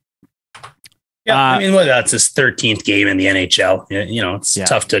games. Yeah, that's his 13th game in the NHL. It's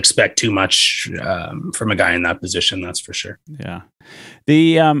tough to expect too much from a guy in that position. That's for sure. Yeah,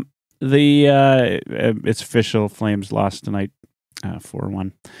 it's official. Flames lost tonight,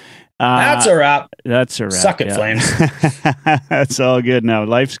 4-1. That's a wrap. Suck it, Flames. That's all good now.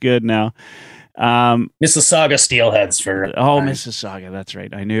 Life's good now. Mississauga Steelheads for Mississauga, that's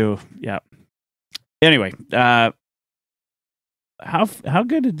right. I knew. Yeah. Anyway, how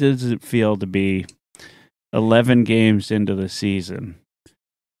good does it feel to be 11 games into the season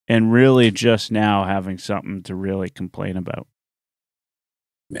and really just now having something to really complain about?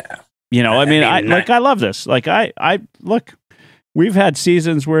 Yeah. I love this. Like I look, we've had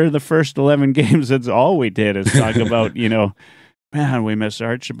seasons where the first 11 games, that's all we did is talk about, man, we miss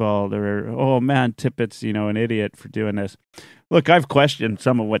Archibald, or, oh man, Tippett's, an idiot for doing this. Look, I've questioned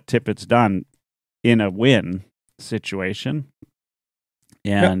some of what Tippett's done in a win situation.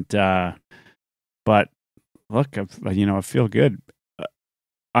 And, but look, I feel good.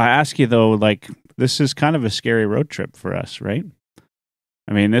 I ask you though, like, this is kind of a scary road trip for us, right?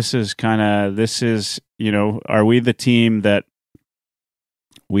 I mean, are we the team that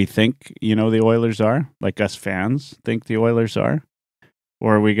we think, the Oilers are, like us fans think the Oilers are,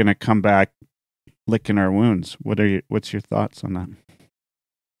 or are we going to come back licking our wounds? What's your thoughts on that?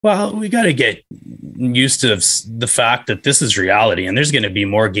 Well, we got to get used to the fact that this is reality, and there's going to be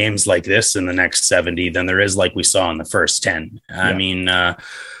more games like this in the next 70 than there is like we saw in the first 10. I mean,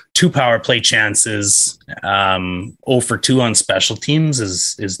 2 2 power play chances, 0 for 2 on special teams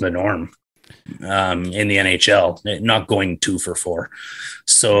is the norm in the NHL, not going 2 for 4.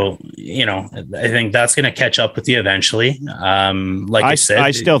 So, I think that's going to catch up with you eventually. Like I said, I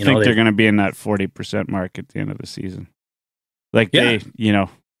still think they're going to be in that 40% mark at the end of the season. Like I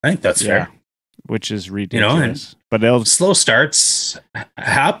think that's fair. Which is ridiculous. But they'll slow starts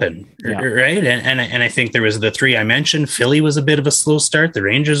happen, right? And I think there was the 3 I mentioned. Philly was a bit of a slow start. The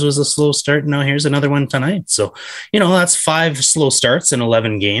Rangers was a slow start. Now here's another one tonight. So, that's 5 slow starts in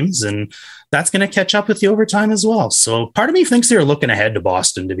 11 games, and that's going to catch up with you over time as well. So part of me thinks they're looking ahead to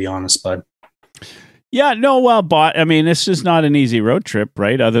Boston, to be honest, bud. Yeah, no, well, this is not an easy road trip,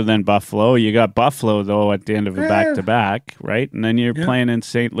 right? Other than Buffalo. You got Buffalo, though, at the end of a back-to-back, right? And then you're playing in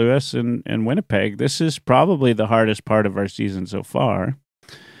St. Louis and Winnipeg. This is probably the hardest part of our season so far.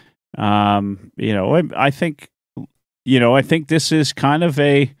 I think this is kind of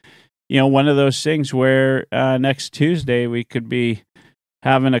a, one of those things where next Tuesday we could be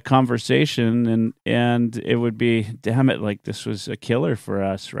having a conversation and it would be, damn it, like this was a killer for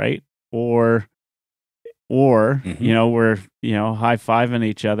us, right? Or we're, high-fiving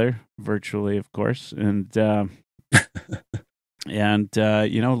each other virtually, of course, and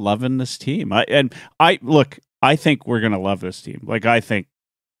loving this team. I think we're going to love this team. Like, I think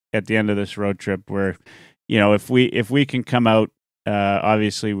at the end of this road trip, where, if we can come out,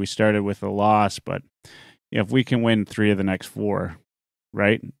 obviously we started with a loss, but if we can win 3 of the next 4,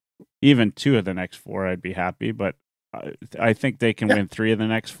 right? Even 2 of the next 4, I'd be happy, but I think they can win 3 of the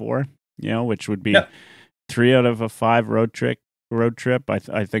next 4, which would be 3 out of a 5 road trip.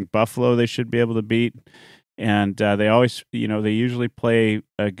 I think Buffalo they should be able to beat, and they always, they usually play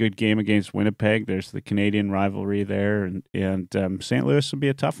a good game against Winnipeg. There's the Canadian rivalry there, and St. Louis will be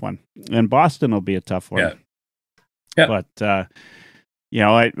a tough one, and Boston will be a tough one. Yeah. But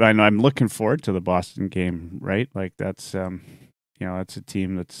I'm looking forward to the Boston game, right? Like that's it's a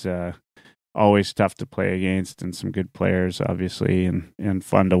team that's always tough to play against, and some good players, obviously, and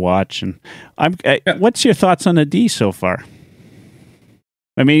fun to watch. And what's your thoughts on the D so far?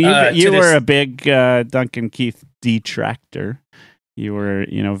 I mean, you were a big Duncan Keith detractor. You were,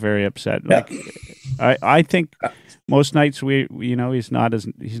 very upset. Yeah. Like, I think most nights he's not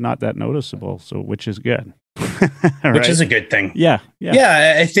that noticeable. So, which is good. Right? Which is a good thing. Yeah.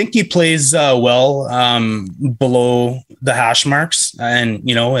 I think he plays well below the hash marks, and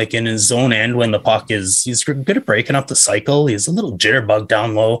like in his own end when the puck he's good at breaking up the cycle. He's a little jitterbug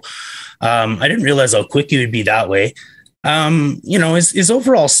down low. I didn't realize how quick he would be that way. His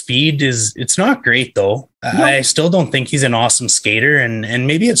overall speed it's not great though. No. I still don't think he's an awesome skater, and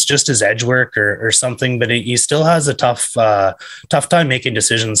maybe it's just his edge work or something, but he still has a tough time making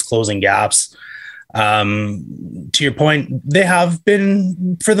decisions, closing gaps. To your point, they have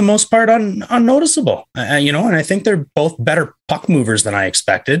been for the most part unnoticeable, and I think they're both better puck movers than I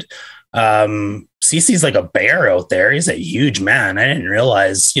expected. Cece's like a bear out there. He's a huge man. I didn't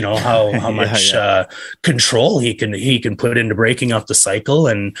realize, how much control he can put into breaking up the cycle,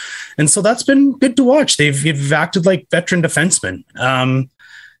 and so that's been good to watch. They've acted like veteran defensemen.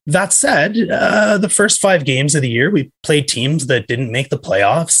 That said, the first 5 games of the year, we played teams that didn't make the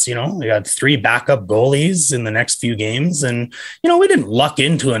playoffs. We got 3 backup goalies in the next few games, and we didn't luck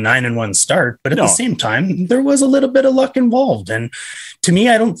into a 9-1 start. But at the same time, there was a little bit of luck involved. And to me,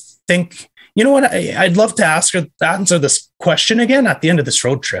 I don't think. You know what? I'd love to answer this question again at the end of this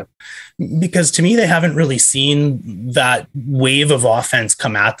road trip, because to me, they haven't really seen that wave of offense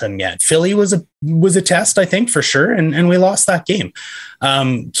come at them yet. Philly was a test, I think, for sure, and we lost that game.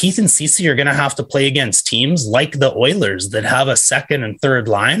 Keith and Cece are going to have to play against teams like the Oilers that have a second and third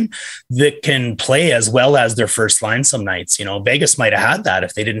line that can play as well as their first line some nights. Vegas might have had that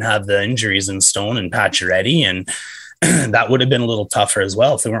if they didn't have the injuries in Stone and Pacioretty, and that would have been a little tougher as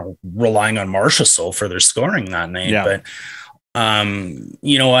well if they weren't relying on Marchessault for their scoring that night. Yeah. But,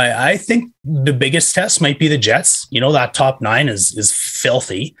 I think the biggest test might be the Jets. That top 9 is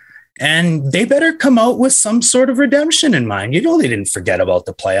filthy, and they better come out with some sort of redemption in mind. They didn't forget about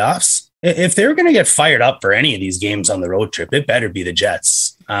the playoffs. If they're going to get fired up for any of these games on the road trip, it better be the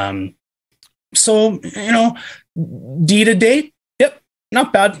Jets. So, D to date, yep,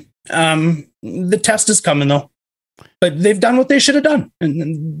 not bad. The test is coming though. But they've done what they should have done,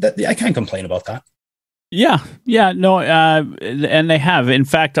 and I can't complain about that. Yeah, no, and they have. In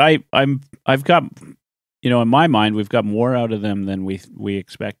fact, I've got, in my mind, we've got more out of them than we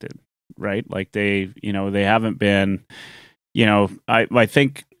expected, right? Like they haven't been, I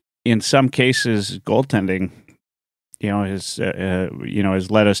think in some cases goaltending has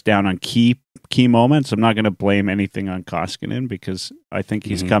let us down on key moments. I'm not going to blame anything on Koskinen because I think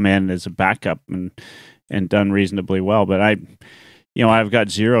he's come in as a backup and done reasonably well. But I've got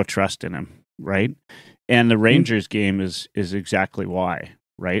zero trust in him, right? And the Rangers game is exactly why,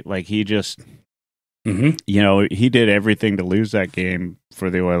 right? Like he just, he did everything to lose that game for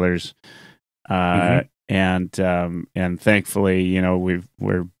the Oilers. And thankfully,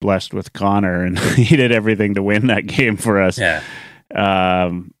 we're blessed with Connor, and he did everything to win that game for us. Yeah.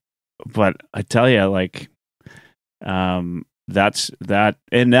 But I tell you, like, that's that,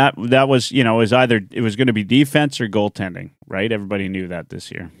 and that was, was either it was going to be defense or goaltending, right? Everybody knew that this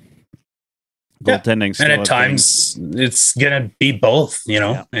year. Goaltending, and at times it's going to be both,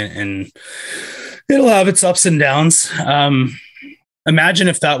 and it'll have its ups and downs. Imagine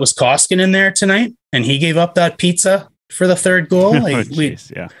if that was Koskinen there tonight and he gave up that pizza for the third goal. Like we'd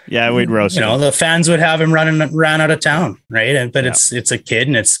roast him. The fans would have him ran out of town, right? But it's a kid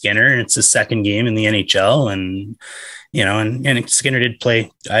and it's Skinner and it's his second game in the NHL, and and Skinner did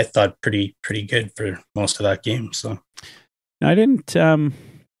play, I thought, pretty good for most of that game. So I didn't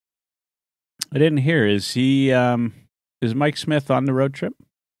hear. Is Mike Smith on the road trip?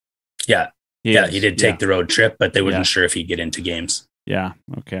 Yeah. He did take the road trip, but they weren't sure if he'd get into games. Yeah.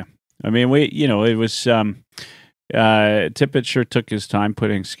 Okay. I mean, it was, Tippett sure took his time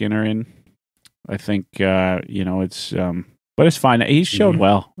putting Skinner in. I think, it's, but it's fine. He showed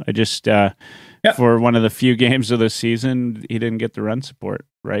well. I just, for one of the few games of the season, he didn't get the run support,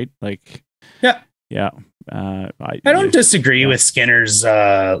 right? Like, yeah. I don't disagree with Skinner's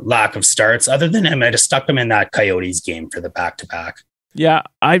lack of starts. Other than him, I'd have stuck him in that Coyotes game for the back-to-back. Yeah,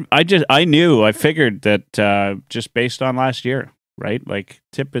 I figured that just based on last year, right? Like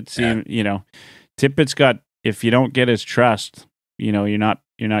Tippett seemed, Tippett's got, if you don't get his trust, you're not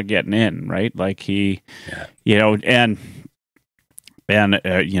getting in, right? Like he, and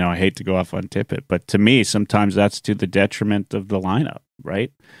I hate to go off on Tippett, but to me, sometimes that's to the detriment of the lineup,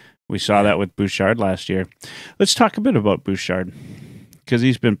 right? We saw that with Bouchard last year. Let's talk a bit about Bouchard because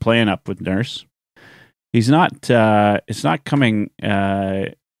he's been playing up with Nurse. He's not. It's not coming.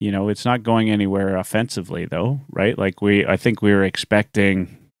 It's not going anywhere offensively, though, right? Like I think we were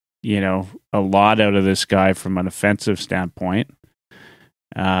expecting, a lot out of this guy from an offensive standpoint.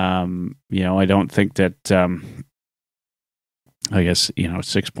 I don't think that. I guess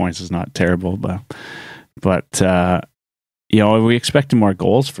 6 points is not terrible, but we expected more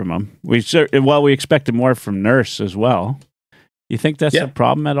goals from him. We expected more from Nurse as well. You think that's a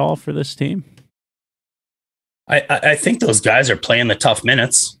problem at all for this team? I think those guys are playing the tough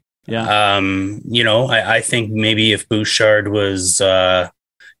minutes. Yeah. I think maybe if Bouchard was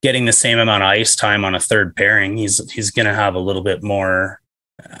getting the same amount of ice time on a third pairing, he's going to have a little bit more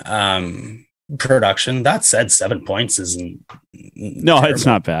production. That said, 7 points isn't. No, terrible. It's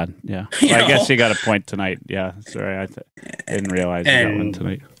not bad. Yeah. I guess he got a point tonight. Yeah. Sorry. I didn't realize he got one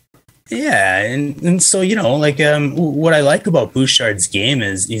tonight. Yeah, and so what I like about Bouchard's game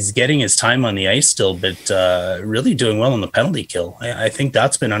is he's getting his time on the ice still, but really doing well on the penalty kill. I think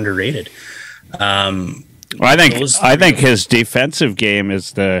that's been underrated. I think his defensive game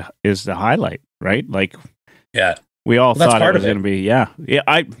is the highlight, right? Like, we all thought it was going to be. Yeah.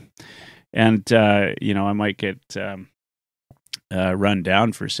 I might get run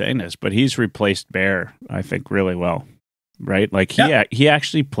down for saying this, but he's replaced Bear, I think, really well. Right, like he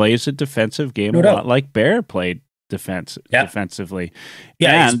actually plays a defensive game a lot like Bear played defensively.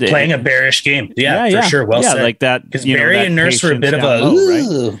 Yeah, and he's playing a bearish game. Yeah, for sure. Well said. Like that, because Barry and Nurse were a bit of a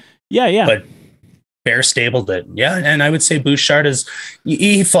low, right? Yeah. But Bear stabled it. Yeah, and I would say Bouchard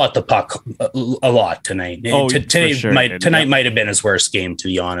he fought the puck a lot tonight. Tonight might have been his worst game, to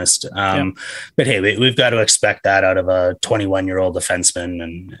be honest. But hey, we've got to expect that out of a 21-year-old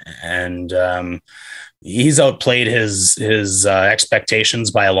defenseman, and he's outplayed his expectations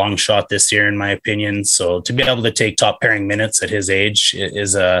by a long shot this year, in my opinion. So to be able to take top pairing minutes at his age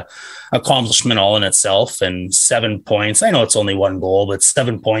is a accomplishment all in itself. And 7 points, I know it's only one goal, but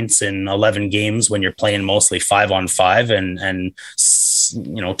 7 points in 11 games when you're playing mostly 5-on-5 and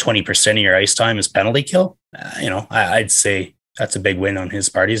 20% of your ice time is penalty kill. I'd say that's a big win on his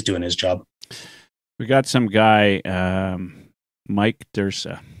part. He's doing his job. We got some guy, Mike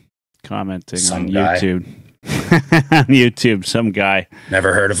Dursa, commenting on YouTube. On YouTube, some guy.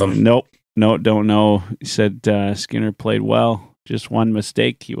 Never heard of him. Nope. No, don't know. He said Skinner played well. Just one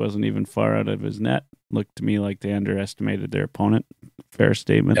mistake. He wasn't even far out of his net. Looked to me like they underestimated their opponent. Fair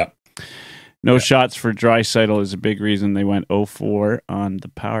statement. Yeah. No shots for Draisaitl is a big reason they went 0-4 on the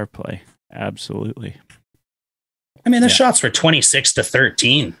power play. Absolutely. I mean, the shots were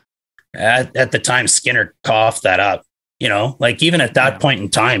 26-13. At the time Skinner coughed that up. You know, like even at that point in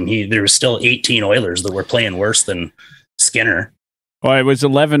time, there was still 18 Oilers that were playing worse than Skinner. Well, it was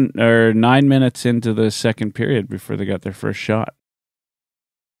 11 or 9 minutes into the second period before they got their first shot.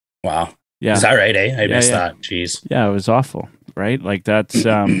 Wow. Yeah. Is that right? I missed that. Jeez. Yeah, it was awful, right? Like that's,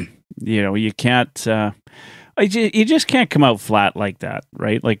 you can't, you just can't come out flat like that,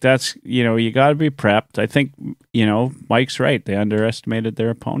 right? Like that's, you got to be prepped. I think, Mike's right. They underestimated their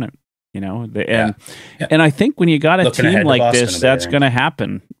opponent. And I think when you got a team like this, that's going to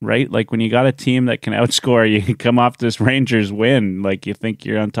happen, right? Like when you got a team that can outscore, you can come off this Rangers win, like you think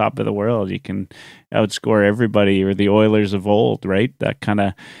you're on top of the world. You can outscore everybody, or the Oilers of old, right? That kind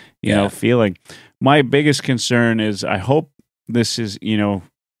of, feeling. My biggest concern is I hope this is,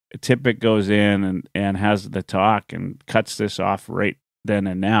 Tippett goes in and has the talk and cuts this off right then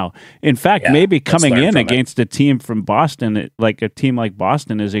and now. In fact, maybe coming in against a team from Boston, like a team like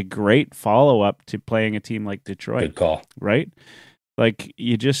Boston, is a great follow-up to playing a team like Detroit. Good call. Right? Like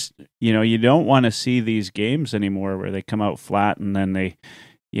you just, you don't want to see these games anymore where they come out flat and then they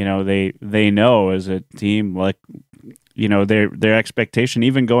know as a team, like, their expectation,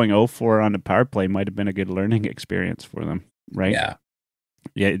 even going 0-4 on the power play might have been a good learning experience for them. Right? Yeah.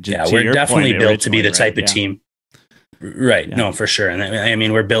 Yeah. We're definitely built to be the type of team. Right. Yeah. No, for sure. And I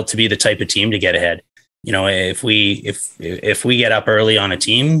mean, we're built to be the type of team to get ahead. If we get up early on a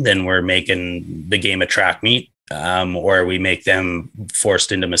team, then we're making the game a track meet, or we make them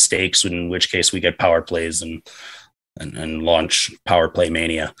forced into mistakes, in which case we get power plays and launch power play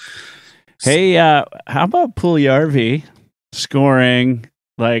mania. Hey, how about Puljujarvi scoring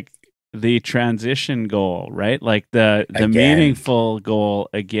like the transition goal, right? Like the meaningful goal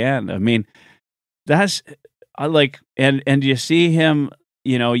again. I mean, that's and you see him,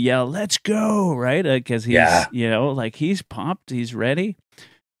 yell, "Let's go!" Right? Because he's, like he's pumped, he's ready.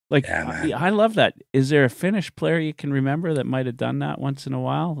 Like, I love that. Is there a Finnish player you can remember that might have done that once in a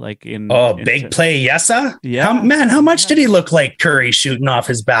while? Like big play, Jesse? Yeah, how much did he look like Curry shooting off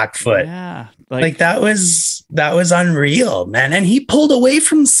his back foot? Yeah, like that was unreal, man. And he pulled away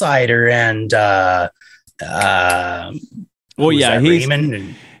from Sider and he's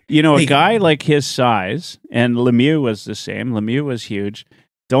Raymond. A guy like his size, and Lemieux was the same. Lemieux was huge.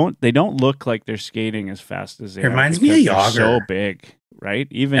 They don't look like they're skating as fast as they reminds me of Jágr. So big, right?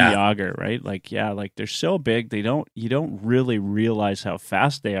 Even Jágr, right? Like they're so big. You don't really realize how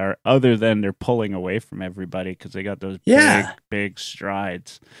fast they are, other than they're pulling away from everybody because they got those big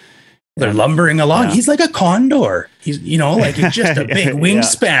strides. They're lumbering along. Yeah. He's like a condor. He's, like he's just a big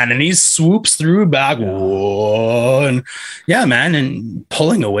wingspan, and he swoops through back. Yeah. Whoa. And man, and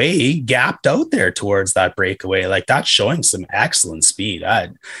pulling away, gapped out there towards that breakaway. Like that's showing some excellent speed.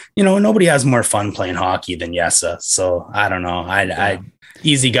 Nobody has more fun playing hockey than Jesse. So I don't know.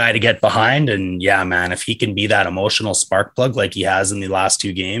 Easy guy to get behind. And man, if he can be that emotional spark plug like he has in the last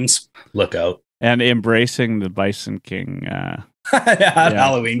two games, look out. And embracing the Bison King,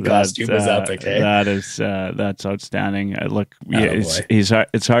 Halloween costume was epic. Hey? That's outstanding.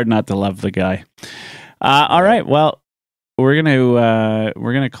 It's hard not to love the guy. All right, well, we're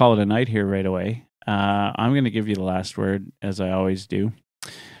gonna call it a night here right away. I'm gonna give you the last word, as I always do.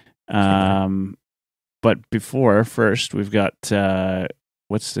 But first, we've got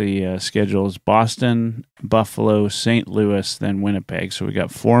what's the schedule? Is Boston, Buffalo, St. Louis, then Winnipeg. So we got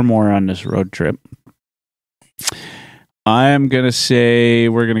 4 more on this road trip. I'm gonna say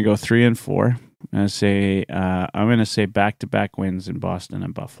we're gonna go 3 and 4. I'm gonna say back-to-back wins in Boston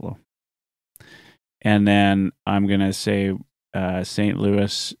and Buffalo, and then I'm gonna say St.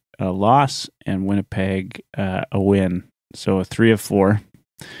 Louis a loss and Winnipeg a win. So a 3 of 4,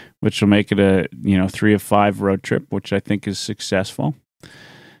 which will make it a 3 of 5 road trip, which I think is successful.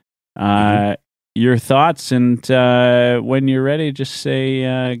 Your thoughts, and when you're ready, just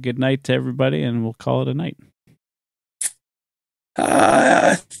say good night to everybody, and we'll call it a night.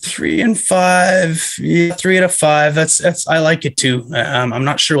 3 and 5. Yeah, 3 out of 5. That's I like it too. I'm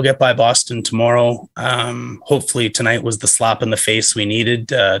not sure we'll get by Boston tomorrow. Hopefully tonight was the slap in the face we needed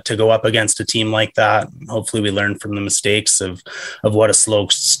to go up against a team like that. Hopefully we learn from the mistakes of what a slow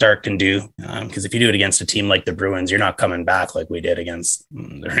start can do. Because if you do it against a team like the Bruins, you're not coming back like we did against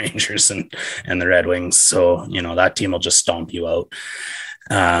the Rangers and the Red Wings. So that team will just stomp you out.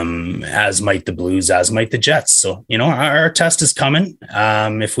 As might the Blues, as might the Jets. So, our test is coming.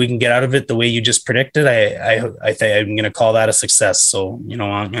 If we can get out of it the way you just predicted, I think I'm going to call that a success. So,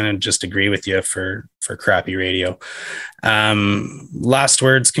 I'm going to just agree with you for crappy radio. Last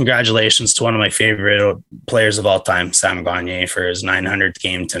words, congratulations to one of my favorite players of all time, Sam Gagner, for his 900th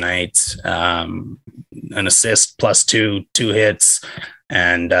game tonight. An assist plus two hits.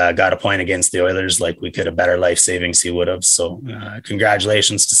 and got a point against the Oilers. Like, we could have better life savings, he would have. So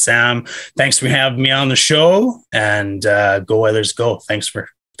congratulations to Sam. Thanks for having me on the show, and go Oilers, go. Thanks for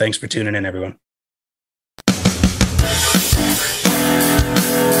tuning in, everyone.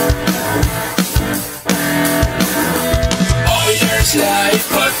 Oilers Live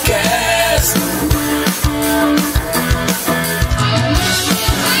Podcast.